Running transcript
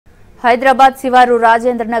హైదరాబాద్ శివారు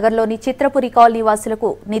రాజేంద్ర నగర్లోని చిత్రపురి కాలనీ వాసులకు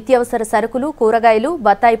నిత్యావసర సరుకులు, కూరగాయలు,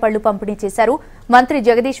 బత్తాయి పళ్లు పంపిణీ చేశారు మంత్రి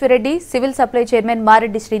Jagadish Reddy, civil supply chairman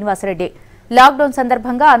Mareddy Srinivasa Reddy. Lockdown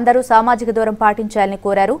సందర్భంగా అందరూ సామాజిక దూరం పాటించాలని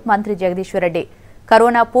కోరారు మంత్రి జగదీష్ రెడ్డి.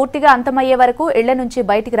 కరోనా పూర్తిగా అంతమయ్యే వరకు ఇళ్ల నుంచి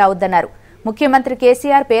బయటికి రావద్దన్నారు. ముఖ్యమంత్రి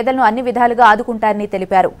కేసీఆర్ పేదలను అన్ని విధాలుగా ఆదుకుంటారని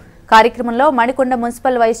తెలిపారు. కార్యక్రమంలో Manikonda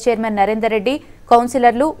municipal vice chairman Narender Reddy,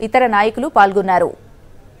 కౌన్సిలర్లు, ఇతర నాయకులు పాల్గొన్నారు.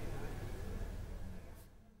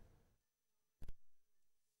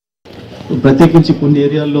 ప్రత్యేకించి కొన్ని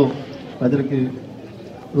ఏరియాల్లో ప్రజలకి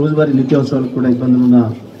రోజువారీ నిత్యావసరాలకు కూడా ఇబ్బందులు ఉన్న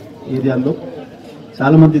ఏరియాల్లో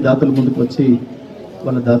చాలామంది దాతలు ముందుకు వచ్చి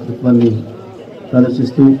వాళ్ళ దాతృత్వాన్ని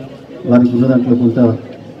ప్రదర్శిస్తూ వారికి ఉన్న దాంట్లో కొంత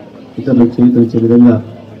ఇతరులకు చేయూతనిచ్చే విధంగా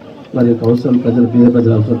వారి యొక్క అవసరాలు పేద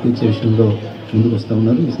ప్రజల అవసరాలు తీర్చే విషయంలో ముందుకు వస్తూ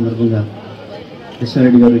ఉన్నారు. ఈ సందర్భంగా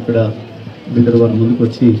కృష్ణారెడ్డి గారు ఇక్కడ బిడ్డరు వారు ముందుకు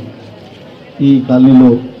వచ్చి ఈ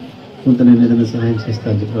కాలనీలో కొంత నేను ఏదైనా సహాయం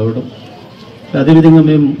చేస్తానని చెప్పి రావడం. అదేవిధంగా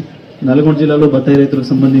మేము నల్గొండ జిల్లాలో బత్తాయి రైతులకు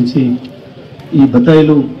సంబంధించి ఈ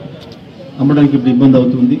బత్తాయిలు అమ్మడానికి ఇప్పుడు ఇబ్బంది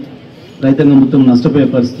అవుతుంది. రైతాంగం మొత్తం నష్టపోయే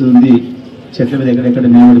పరిస్థితి ఉంది. చెట్ల మీద ఎక్కడెక్కడ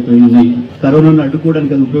నిలబడిపోయి ఉన్నాయి. కరోనాను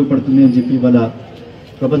అడ్డుకోవడానికి అది ఉపయోగపడుతుంది అని చెప్పి ఇవాళ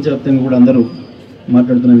ప్రపంచవ్యాప్తంగా కూడా అందరూ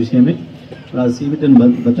మాట్లాడుతున్న విషయమే. ఆ సీవిటన్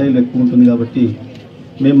బత్తాయిలు ఎక్కువ ఉంటుంది కాబట్టి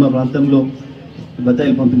మేము మా ప్రాంతంలో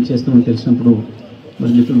బత్తాయిలు పంపిణీ చేస్తామని తెలిసినప్పుడు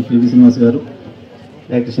మరి మిత్రులు పివి శ్రీనివాస్ గారు,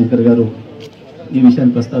 డాక్టర్ శంకర్ గారు ఈ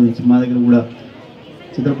విషయాన్ని ప్రస్తావించి మా దగ్గర కూడా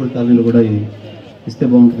చిత్రపురి కాలనీలో కూడా ఇస్తే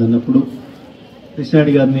బాగుంటుంది అన్నప్పుడు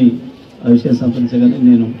కృష్ణారెడ్డి గారిని ఆ విషయాన్ని సంప్రదించగానే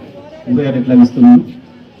నేను 36 ఎట్లా ఇస్తున్నాను,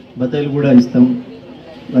 బత్తాయిలు కూడా ఇస్తాం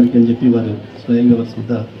వారికి అని చెప్పి వారు స్వయంగా వారి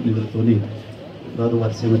సొంత నిధులతోని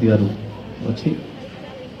వారి శ్రీమతి గారు వచ్చి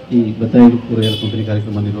ఈ బత్తాయిలు కూరగాయల పంపిణీ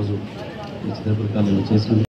కార్యక్రమాన్ని ఈరోజు ఈ చిత్రపురి కాలనీలో చేసినందుకు